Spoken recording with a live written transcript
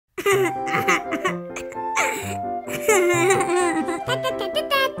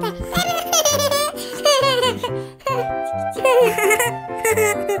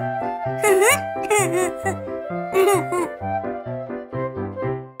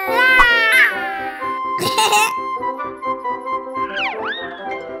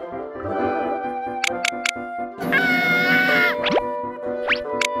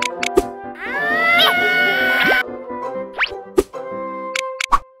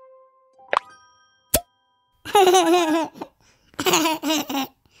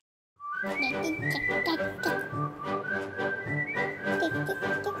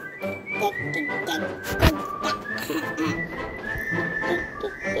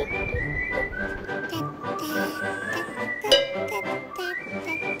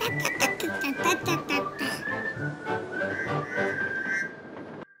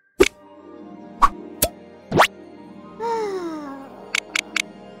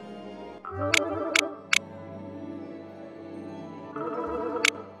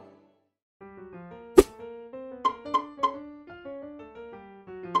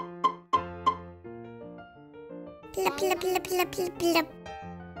Plop, plop, plop, plop, plop, plop.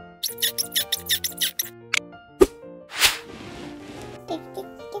 Tick, tick,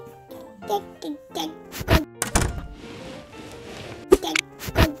 tick, tick, tick, tick, good. Tick,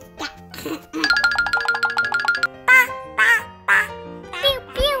 good, tick. Pa, pa, pa. Pew,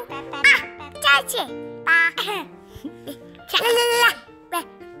 pew. Ah, chachi. Pa. La, la, la, la. Ba,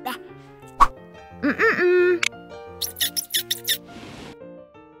 ba.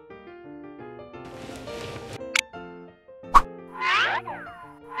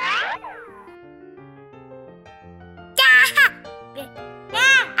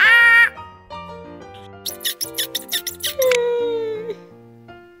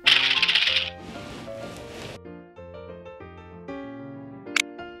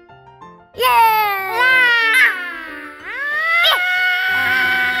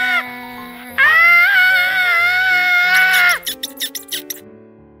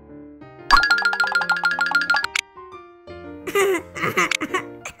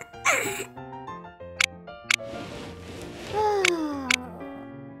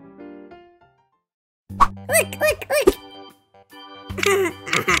 Look, look, look.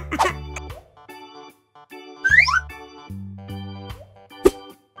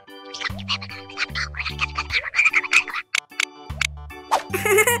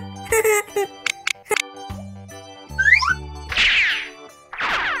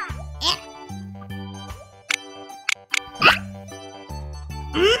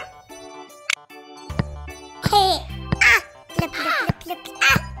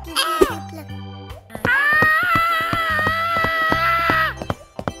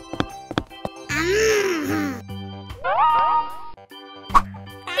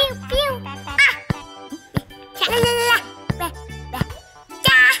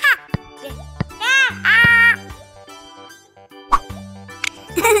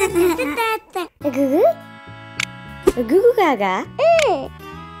 Gugu? Gugu gaga?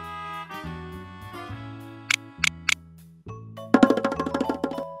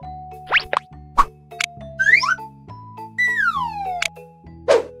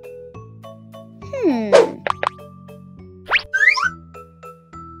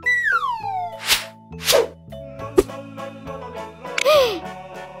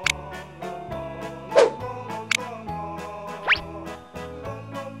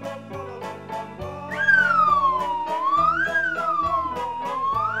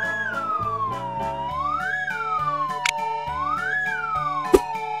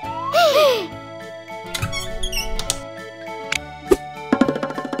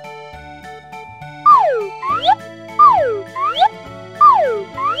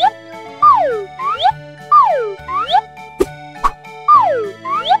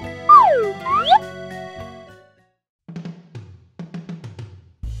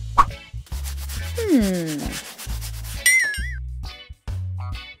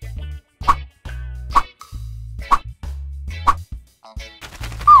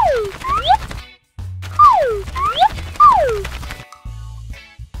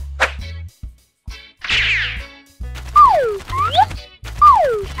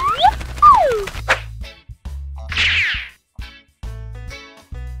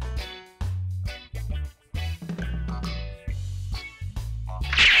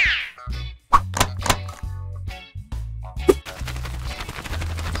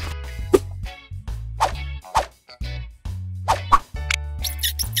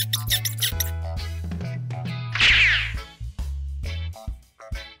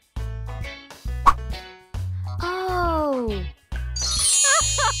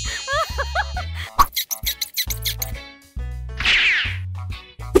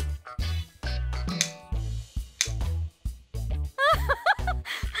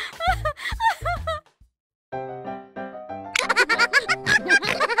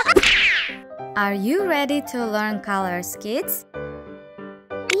 Are you ready to learn colors, kids?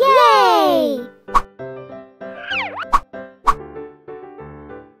 Yay!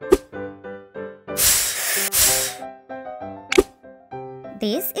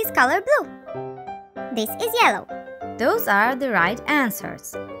 This is color blue. This is yellow. Those are the right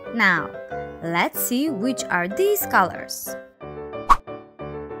answers. Now, let's see which are these colors.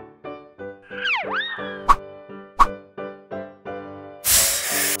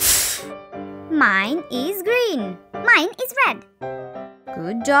 Mine is green. Mine is red.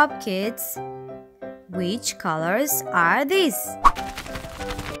 Good job, kids. Which colors are these?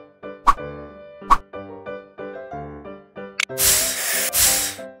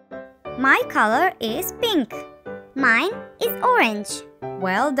 My color is pink. Mine is orange.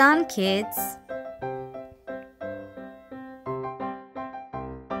 Well done, kids.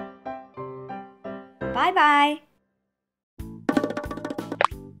 Bye-bye.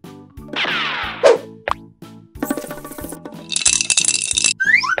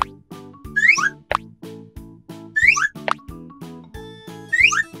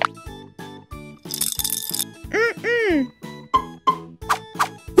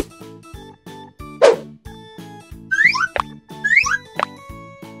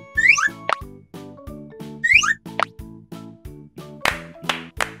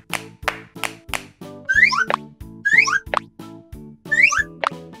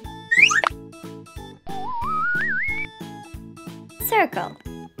 Circle.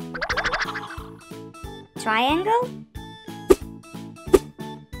 Triangle.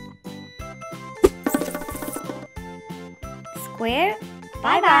 Square.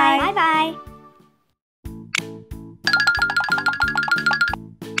 Bye-bye. Bye-bye.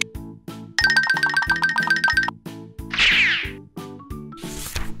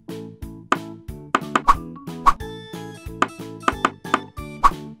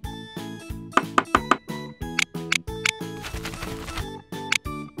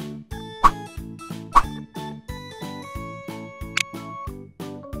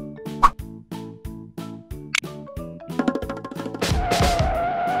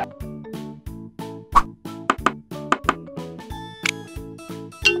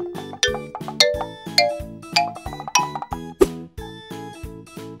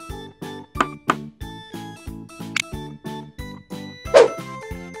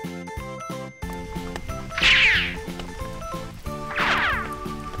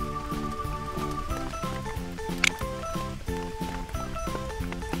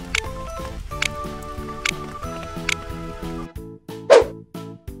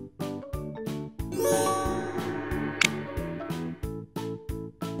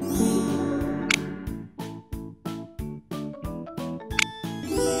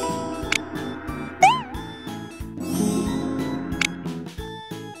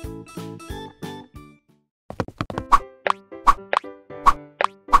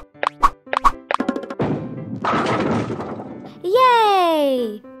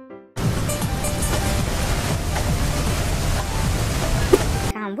 Yay!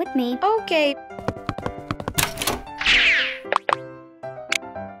 Come with me. Okay.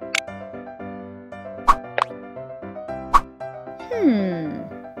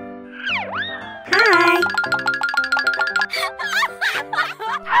 Hi.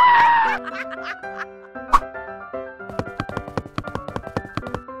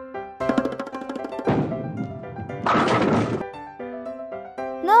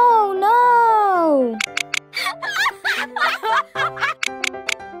 No, no!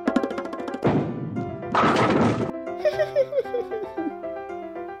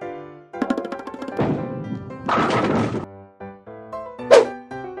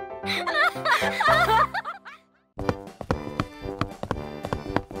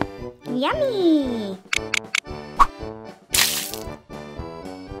 Yummy.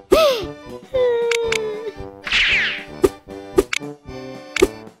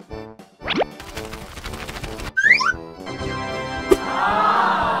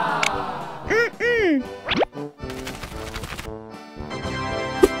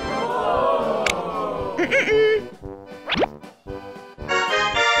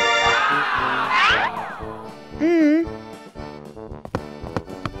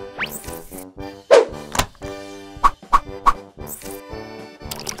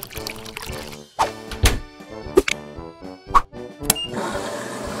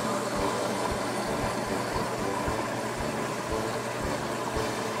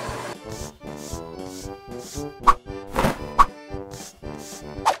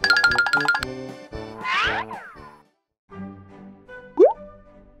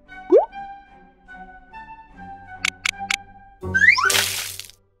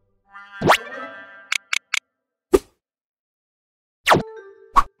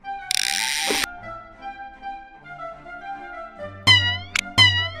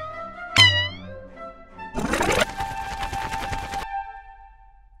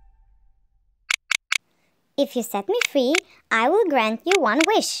 If you set me free, I will grant you one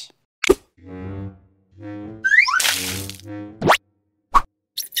wish.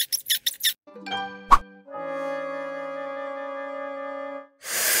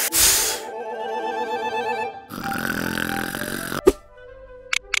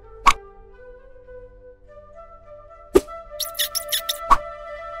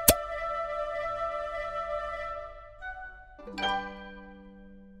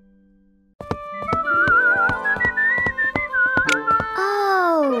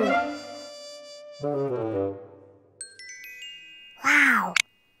 Wow!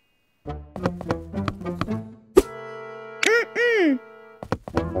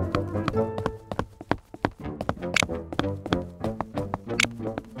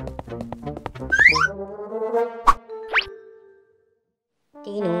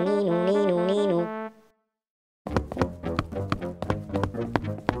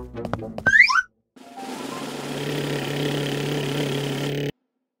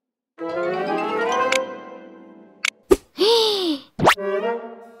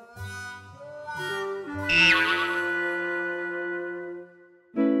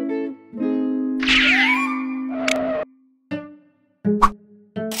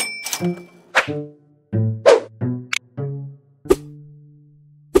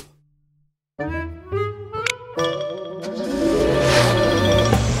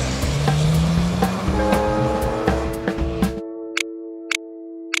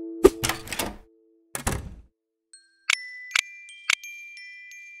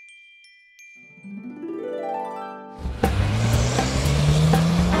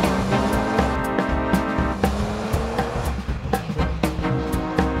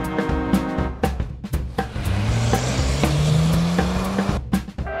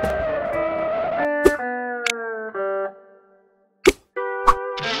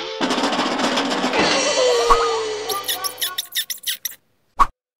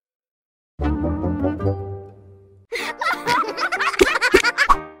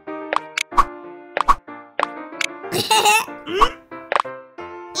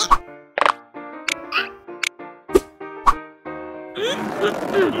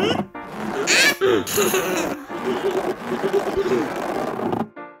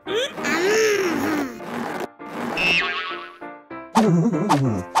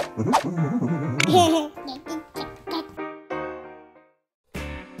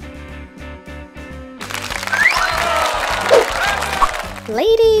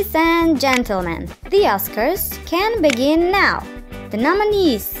 Ladies and gentlemen, the Oscars can begin now. The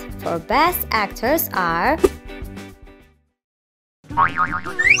nominees for Best Actors are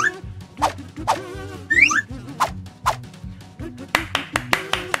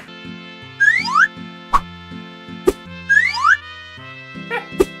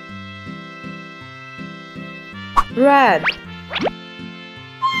Red,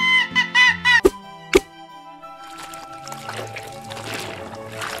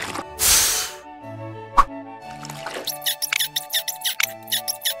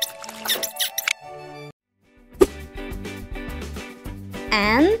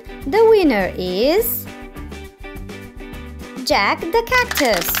 and the winner is Jack the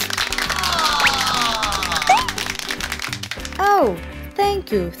Cactus. Oh,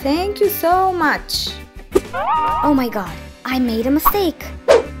 thank you so much. Oh my god, I made a mistake.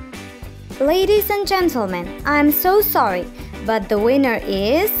 Ladies and gentlemen, I'm so sorry, but the winner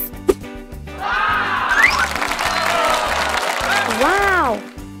is... Wow,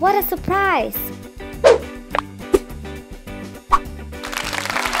 what a surprise!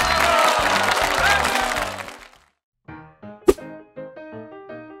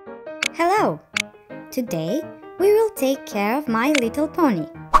 Hello! Today, we will take care of my little pony.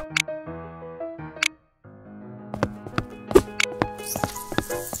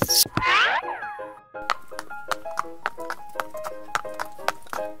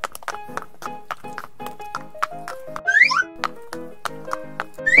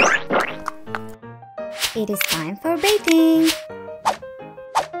 It is time for bathing.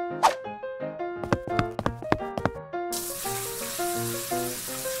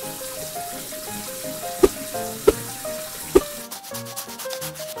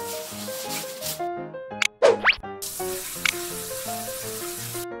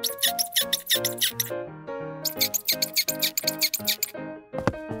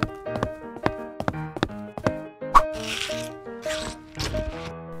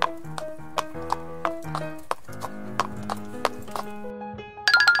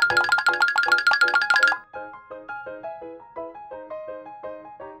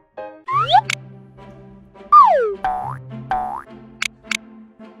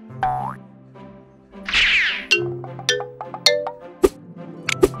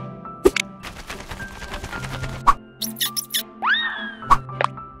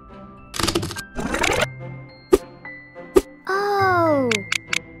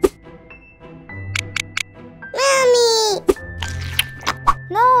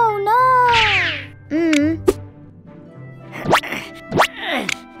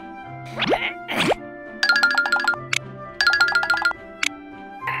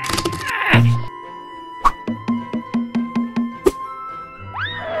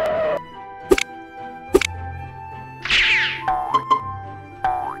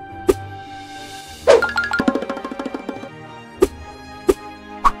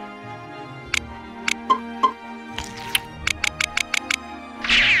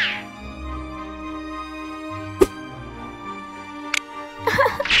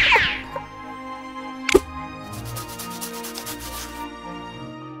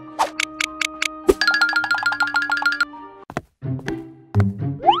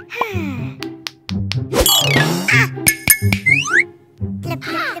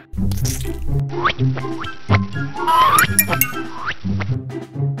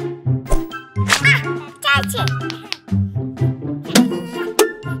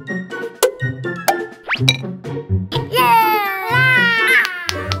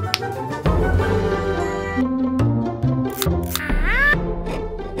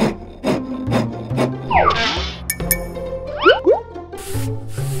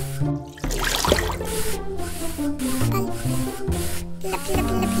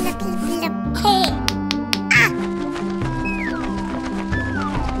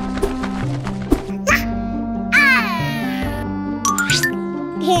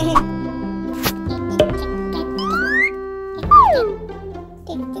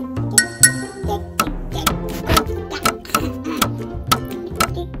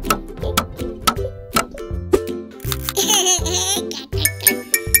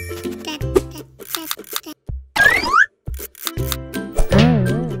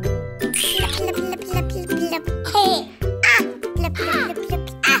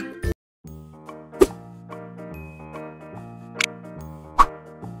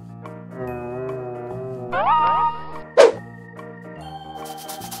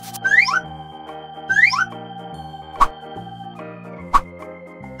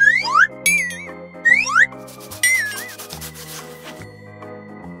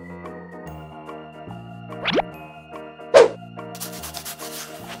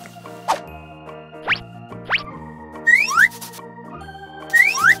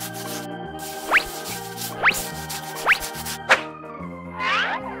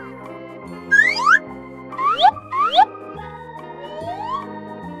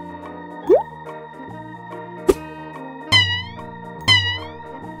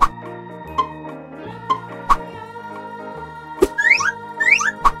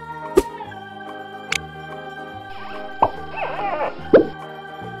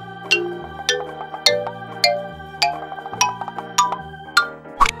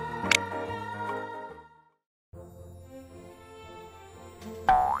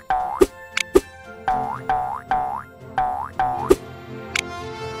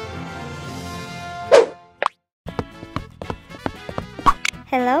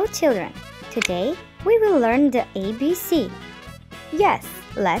 Hello children, today we will learn the ABC. Yes,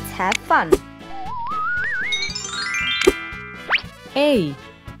 let's have fun. A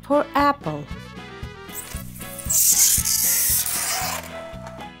for apple.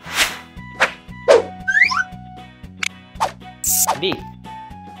 B.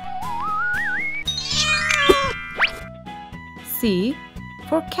 C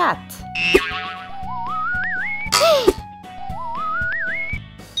for cat.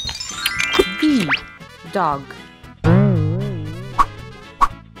 D. Dog.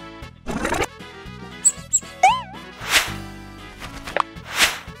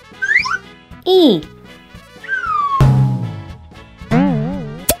 E.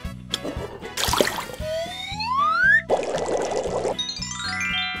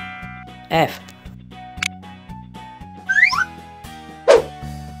 F.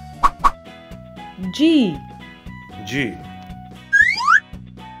 G. G.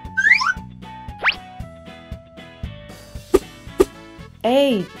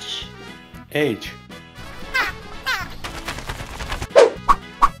 H. H.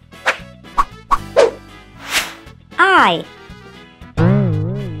 I.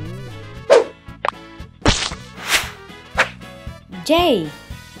 J.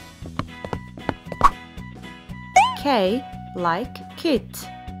 K like kit.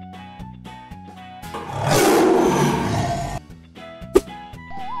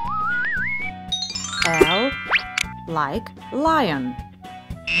 L like lion.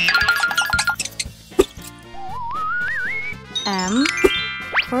 M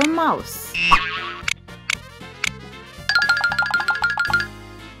for mouse.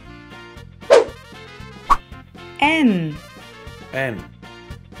 N. N.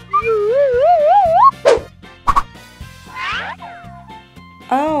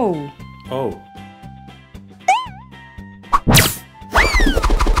 O. O.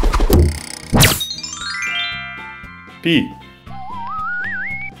 P.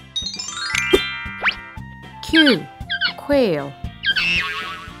 Q. Quail.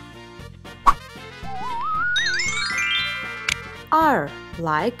 R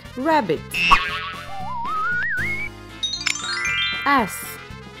like rabbit. S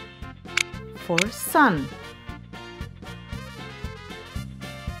for sun.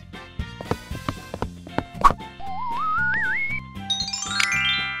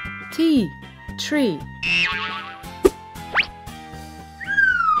 T. Tree.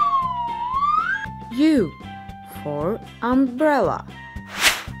 U for umbrella.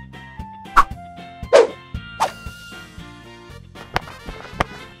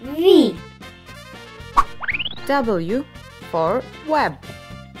 V. W for web.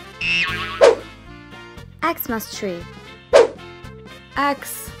 Xmas tree.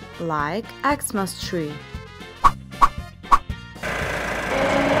 X like Xmas tree.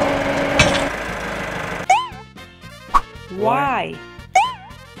 Y.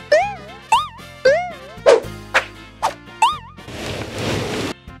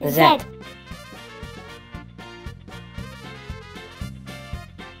 Z.